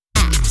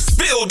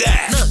Spill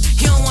that. Look,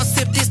 you don't want to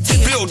sip this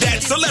tea. Spill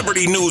that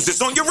celebrity news that's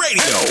on your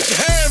radio.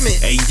 Herman.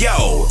 Hey,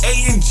 yo,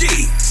 A&G,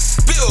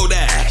 spill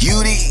that.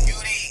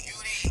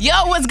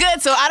 Yo, what's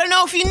good? So I don't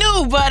know if you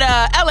knew, but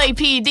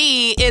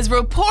LAPD is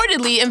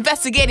reportedly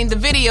investigating the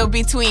video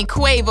between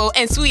Quavo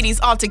and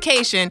Saweetie's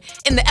altercation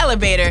in the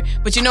elevator.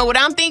 But you know what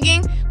I'm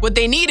thinking? What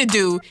they need to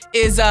do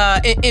is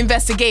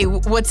investigate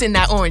what's in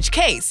that orange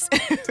case.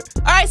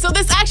 All right, so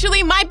this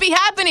actually might be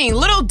happening.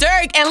 Lil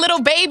Durk and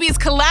Lil Baby's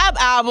collab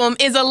album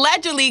is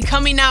allegedly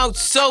coming out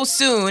so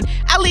soon.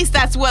 At least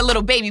that's what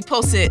Lil Baby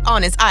posted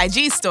on his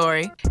IG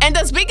story. And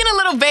speaking of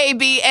Lil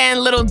Baby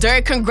and Lil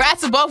Durk,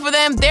 congrats to both of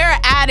them. They're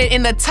added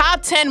in the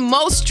top 10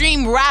 most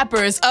streamed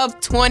rappers of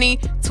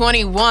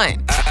 2021.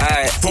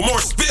 For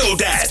more Spill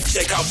That,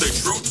 check out the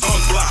True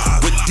Talk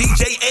blog with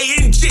DJ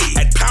A&G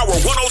at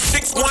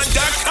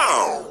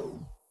power1061.com.